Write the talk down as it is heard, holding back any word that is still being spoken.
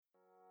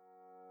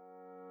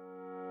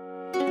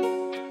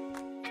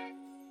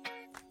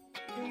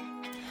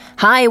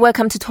Hi,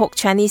 welcome to Talk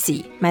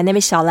Chinese. My name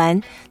is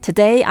ShaoLan.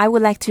 Today, I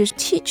would like to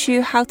teach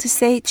you how to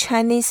say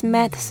Chinese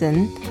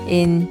medicine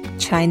in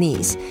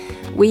Chinese.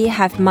 We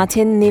have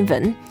Martine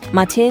Niven.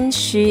 Martine,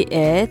 she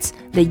is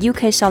the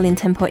UK Shaolin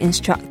Temple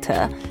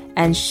instructor,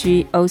 and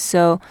she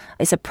also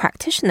is a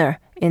practitioner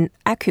in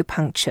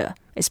acupuncture.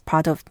 It's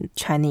part of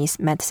Chinese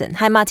medicine.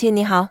 Hi, Martine,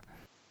 你好.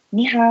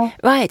 你好.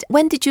 Right,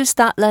 when did you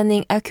start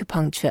learning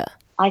acupuncture?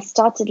 I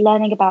started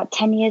learning about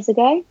 10 years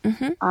ago.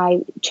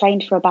 I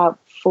trained for about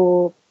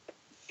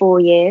four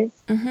years,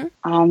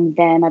 and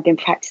then I've been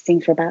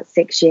practicing for about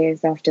 6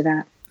 years after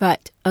that.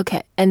 Right,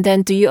 okay. And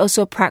then do you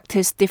also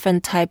practice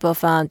different type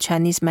of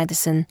Chinese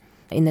medicine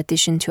in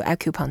addition to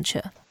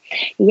acupuncture?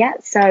 Yeah,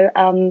 so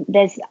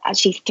there's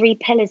actually 3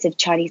 pillars of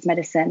Chinese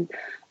medicine.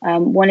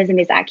 One of them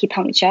is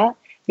acupuncture,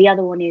 the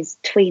other one is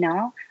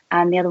tuina,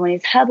 and the other one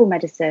is herbal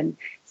medicine.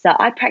 So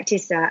I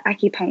practice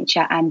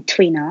acupuncture and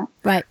tuina.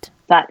 Right.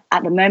 But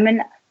at the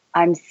moment,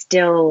 I'm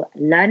still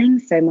learning.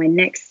 So my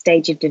next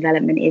stage of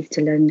development is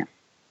to learn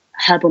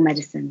herbal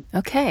medicine.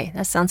 Okay,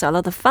 that sounds a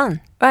lot of fun.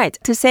 Right,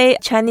 to say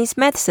Chinese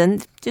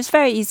medicine, just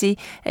very easy.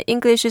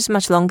 English is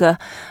much longer.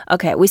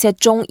 Okay, we said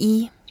中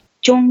医.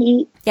 中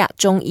医. Yeah,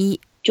 中医.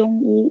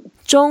 中医.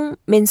 中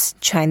means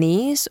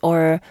Chinese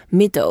or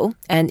middle,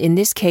 and in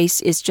this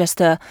case, it's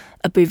just a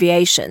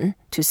abbreviation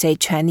to say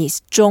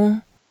Chinese.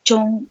 中.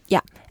 中.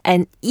 Yeah,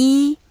 and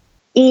医.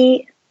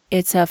 医.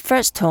 It's a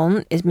first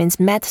tone. It means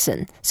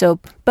medicine. So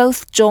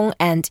both 中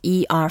and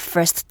医 are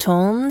first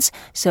tones.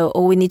 So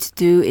all we need to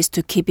do is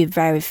to keep it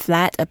very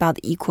flat, about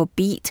equal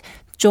beat.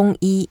 中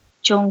医.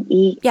 中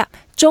医. Yeah.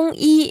 中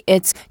医,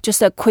 it's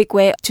just a quick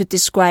way to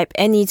describe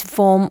any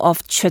form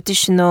of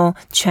traditional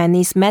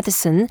Chinese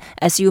medicine.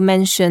 As you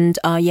mentioned,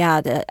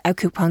 the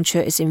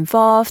acupuncture is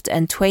involved,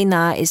 and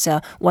tuina is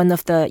one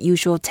of the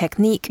usual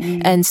technique.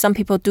 And some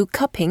people do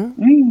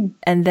cupping,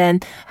 and then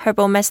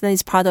herbal medicine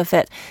is part of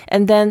it.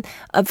 And then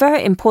a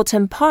very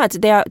important part,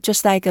 they are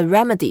just like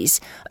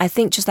remedies. I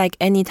think just like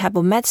any type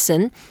of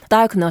medicine,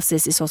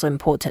 diagnosis is also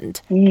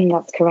important.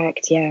 That's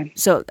correct, yeah.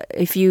 So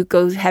if you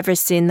ever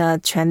seen a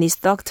Chinese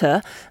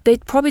doctor, they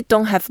probably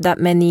don't have that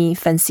many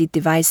fancy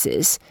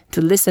devices to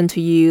listen to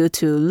you,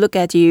 to look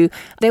at you.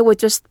 They would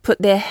just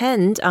put their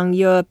hand on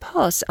your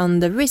pulse, on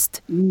the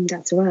wrist.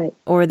 That's right.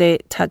 Or they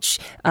touch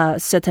a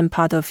certain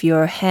part of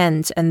your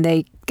hand and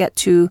they get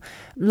to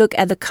look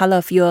at the color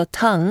of your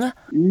tongue.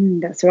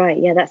 That's right.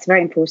 Yeah, that's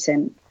very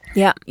important.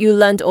 Yeah, you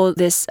learned all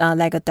this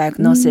like a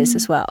diagnosis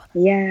as well.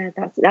 Yeah,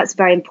 that's a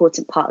very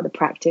important part of the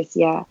practice,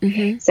 yeah.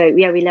 So,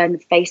 yeah, we learn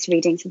face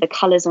reading, so the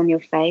colours on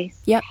your face.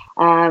 Yep.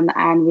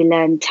 And we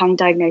learn tongue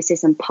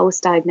diagnosis and pulse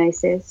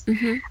diagnosis.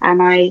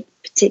 And I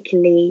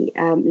particularly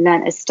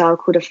learned a style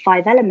called a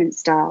 5-element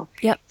style.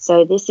 Yep.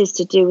 So this is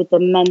to do with the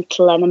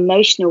mental and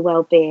emotional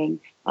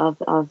well-being of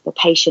the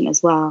patient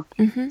as well.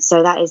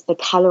 So that is the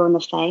colour on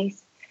the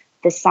face,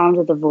 the sound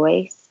of the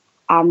voice,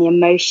 and the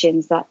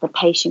emotions that the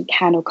patient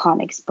can or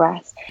can't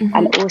express.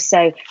 And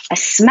also a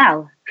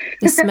smell.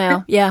 The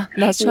smell, yeah,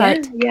 that's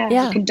right.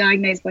 Yeah, you can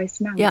diagnose by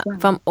smell as well.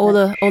 From all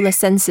the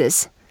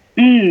senses.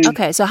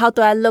 Okay, so how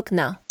do I look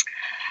now?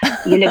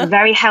 You look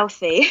very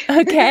healthy.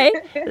 Okay,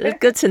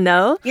 good to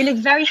know. You look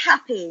very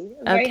happy.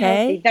 Very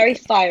healthy, very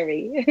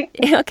fiery.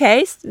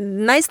 Okay,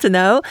 nice to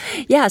know.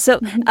 Yeah, so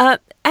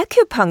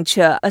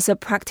acupuncture as a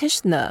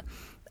practitioner,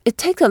 it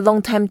takes a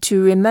long time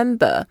to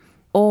remember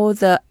all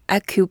the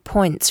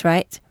acupoints,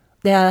 right?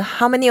 There are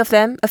how many of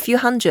them? A few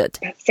hundred?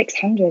 About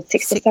 600 to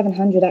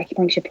 700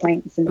 acupuncture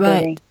points in the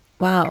body.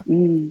 Wow.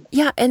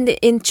 Yeah, and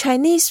in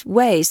Chinese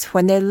ways,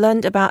 when they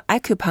learned about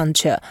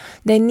acupuncture,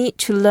 they need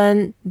to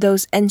learn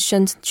those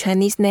ancient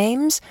Chinese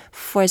names.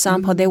 For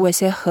example, they would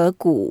say 合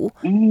谷,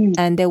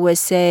 and they would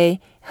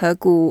say 合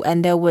谷,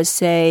 and they would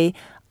say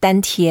丹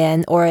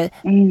田 or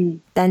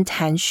丹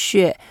潭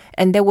穴,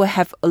 and they will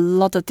have a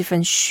lot of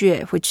different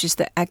穴, which is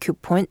the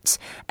acupoints.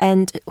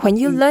 And when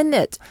you learn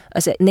it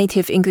as a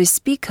native English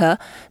speaker,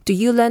 do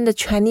you learn the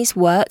Chinese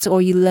words or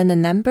you learn the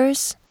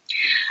numbers?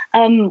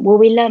 Well,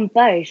 we learn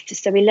both.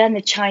 So we learn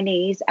the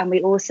Chinese and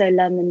we also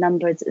learn the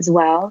numbers as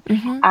well.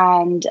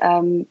 And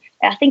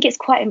I think it's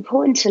quite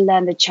important to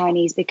learn the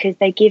Chinese because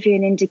they give you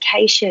an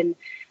indication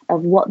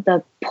of what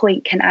the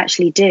point can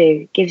actually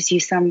do, gives you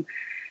some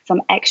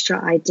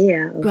extra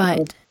idea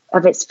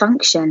of its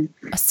function.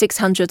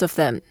 600 of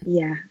them.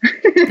 Yeah.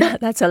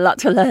 That's a lot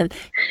to learn.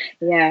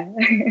 Yeah.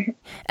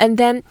 And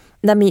then,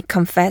 let me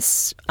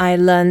confess, I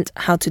learned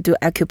how to do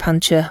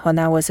acupuncture when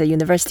I was a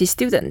university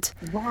student.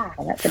 Wow,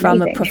 that's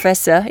from amazing. A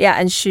professor. Yeah,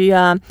 and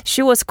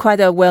she was quite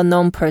a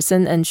well-known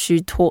person, and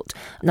she taught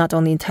not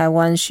only in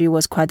Taiwan, she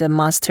was quite a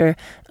master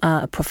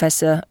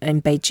professor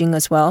in Beijing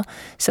as well.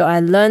 So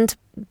I learned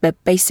the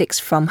basics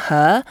from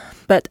her,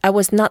 but I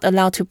was not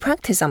allowed to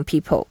practice on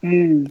people.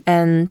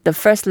 And the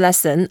first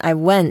lesson I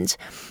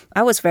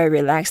was very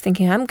relaxed,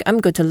 thinking I'm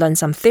going to learn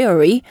some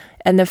theory.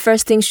 And the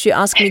first thing she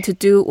asked me to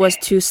do was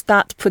to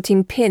start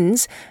putting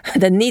pins,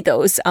 the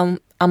needles on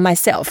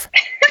myself.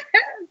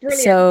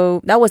 Brilliant.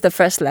 So that was the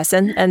first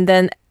lesson. And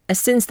then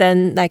since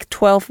then, like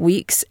 12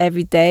 weeks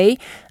every day,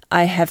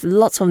 I have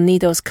lots of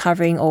needles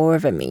covering all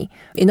over me.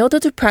 In order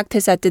to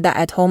practice, I did that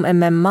at home, and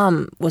my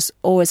mom was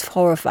always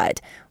horrified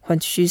when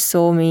she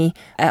saw me.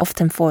 I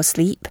often fall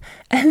asleep,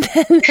 and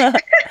then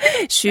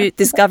she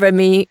discovered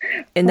me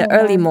in the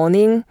early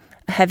morning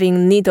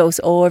having needles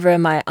all over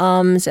my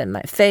arms and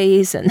my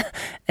face, and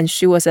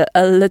she was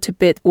a little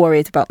bit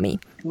worried about me.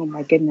 Oh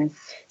my goodness.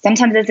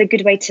 Sometimes that's a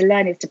good way to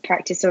learn, is to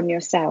practice on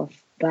yourself.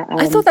 But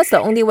I thought that's the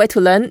only way to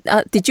learn.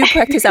 Did you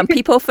practice on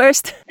people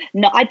first?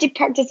 No, I did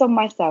practice on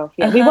myself.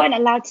 Yeah. We weren't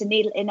allowed to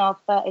needle in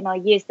our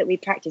years that we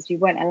practiced. We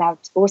weren't allowed,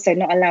 also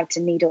not allowed to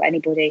needle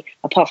anybody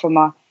apart from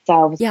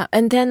ourselves. Yeah,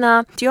 and then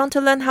do you want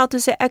to learn how to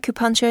say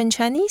acupuncture in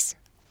Chinese?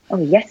 Oh,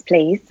 yes,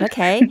 please.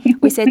 Okay,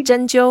 we say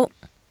针灸.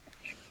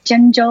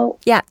 针灸.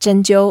 Yeah,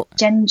 针灸.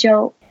 针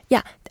灸.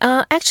 Yeah,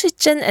 actually,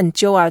 针 and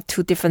灸 are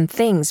two different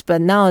things.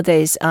 But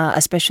nowadays,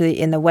 especially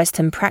in the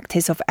Western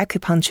practice of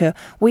acupuncture,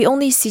 we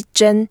only see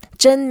针.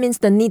 针 means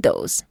the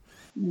needles.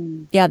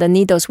 Yeah, the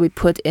needles we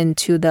put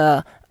into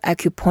the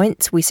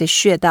acupoints, we say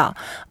穴道.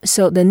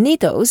 So the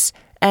needles,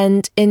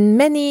 and in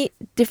many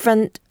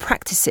different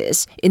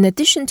practices, in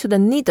addition to the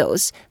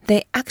needles,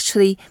 they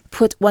actually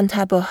put one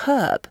type of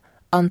herb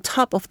on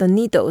top of the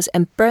needles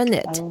and burn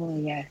it. Oh,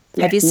 yes.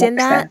 Have you seen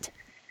that?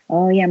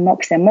 Oh, yeah,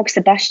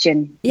 Moxa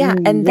Bastion. Yeah,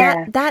 and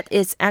that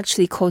is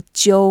actually called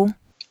灸.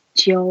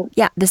 灸.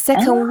 Yeah, the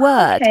second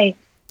word,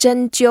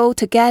 针灸,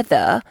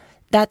 together,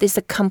 that is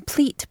a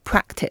complete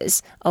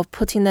practice of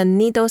putting the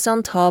needles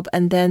on top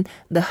and then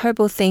the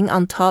herbal thing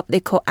on top.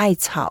 They call 艾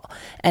草,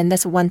 and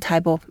that's one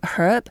type of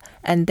herb,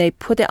 and they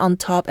put it on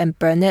top and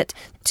burn it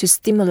to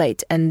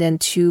stimulate and then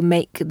to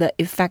make the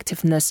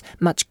effectiveness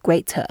much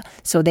greater.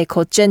 So they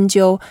call 针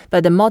灸.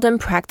 But the modern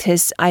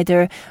practice,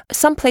 either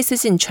some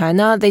places in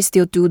China, they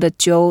still do the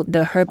灸,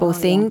 the herbal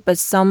thing, but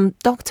some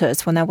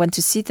doctors, when I went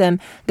to see them,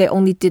 they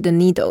only did the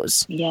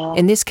needles. Yeah.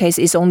 In this case,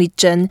 it's only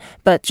针,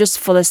 but just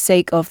for the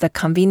sake of the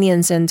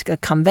convenience and the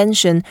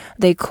convention,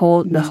 they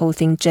call the whole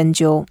thing 针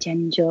灸.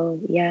 针灸,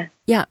 yeah.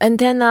 Yeah, and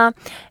then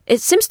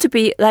it seems to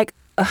be like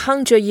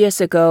 100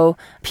 years ago,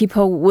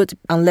 people would,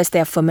 unless they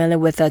are familiar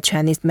with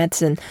Chinese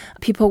medicine,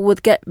 people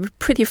would get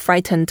pretty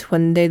frightened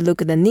when they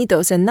look at the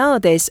needles. And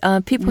nowadays,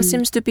 people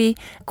seems to be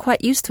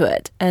quite used to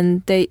it.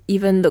 And they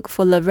even look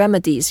for the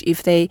remedies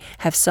if they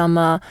have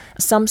some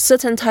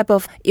certain type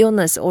of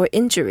illness or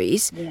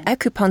injuries. Yeah.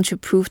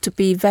 Acupuncture proved to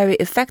be very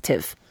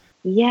effective.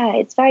 Yeah,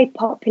 it's very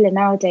popular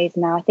nowadays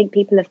now. I think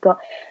people have got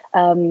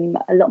a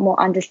lot more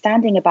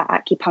understanding about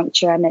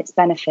acupuncture and its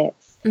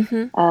benefits.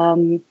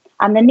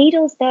 And the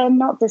needles, they're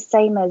not the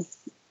same as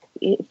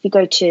if you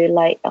go to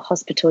like a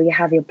hospital, you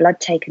have your blood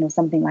taken or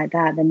something like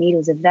that. The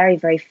needles are very,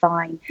 very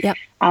fine. Yep.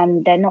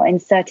 And they're not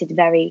inserted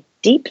very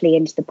deeply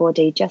into the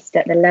body, just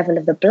at the level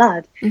of the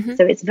blood.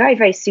 So it's very,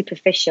 very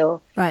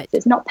superficial. Right. So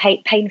it's not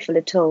painful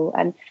at all.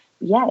 And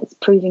yeah, it's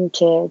proving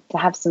to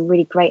have some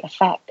really great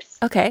effects.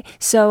 Okay,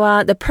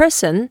 so the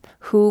person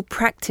who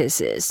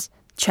practices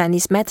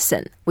Chinese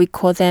medicine, we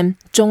call them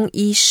中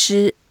医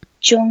师.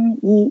 中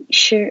医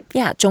师.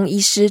 Yeah, 中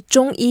医师.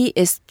 中医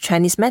is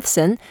Chinese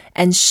medicine,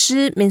 and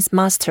师 means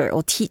master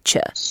or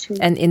teacher. 师.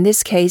 And in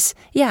this case,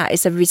 yeah,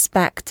 it's a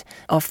respect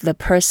of the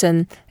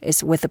person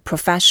is with a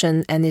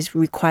profession and it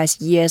requires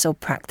years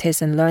of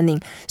practice and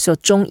learning. So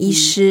中医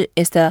师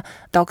is the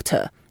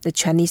doctor, the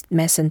Chinese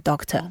medicine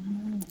doctor.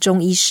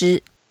 中医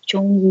师.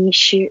 中医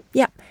师.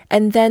 Yeah,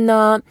 and then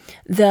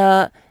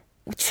the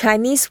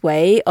Chinese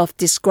way of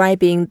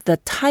describing the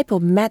type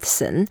of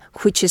medicine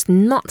which is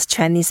not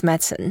Chinese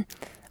medicine,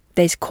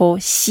 they call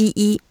西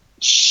医.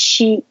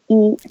 西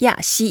医. Yeah,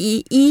 西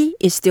医. Yi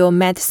is still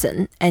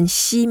medicine, and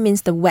Xi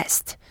means the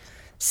West.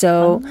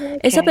 So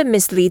it's a bit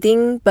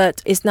misleading,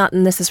 but it's not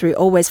necessarily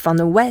always from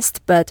the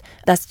West, but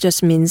that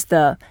just means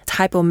the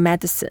type of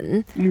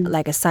medicine,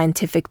 like a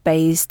scientific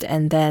based,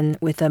 and then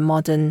with a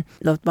modern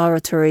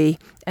laboratory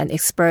and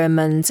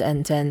experiments,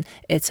 and then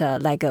it's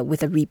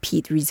with a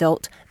repeat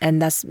result.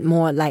 And that's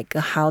more like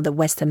how the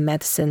Western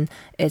medicine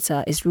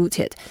is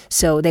rooted.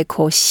 So they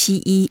call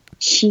西医.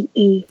 西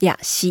医. Yeah,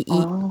 西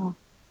医. Oh.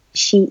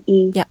 西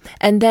医. Yeah,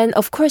 and then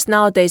of course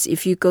nowadays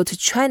if you go to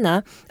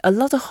China, a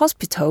lot of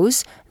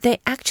hospitals, they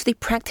actually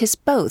practice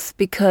both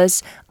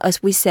because,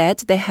 as we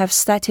said, they have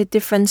slightly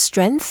different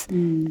strength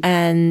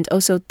and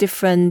also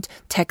different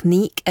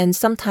technique, and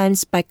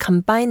sometimes by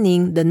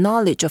combining the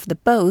knowledge of the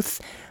both,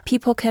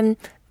 people can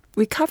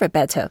recover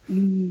better.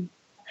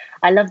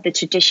 I love the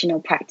traditional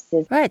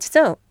practices. Right,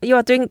 so you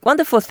are doing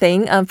wonderful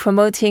thing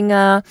promoting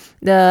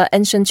the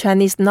ancient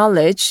Chinese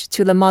knowledge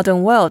to the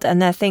modern world,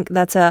 and I think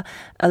that's a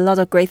lot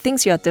of great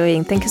things you are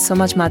doing. Thank you so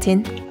much,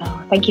 Martine.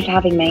 Oh, thank you for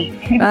having me.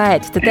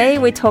 Right, today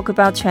we talk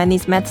about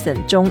Chinese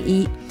medicine, 中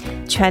医.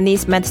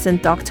 Chinese medicine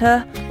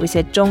doctor, we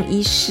say 中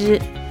医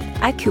师.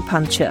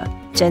 Acupuncture,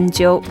 针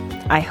灸.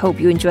 I hope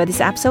you enjoyed this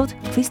episode.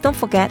 Please don't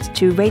forget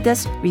to rate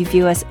us,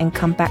 review us, and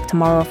come back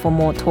tomorrow for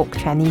more Talk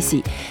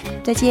Chinese.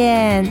 再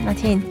见,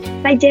 Martine.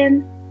 再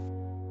见.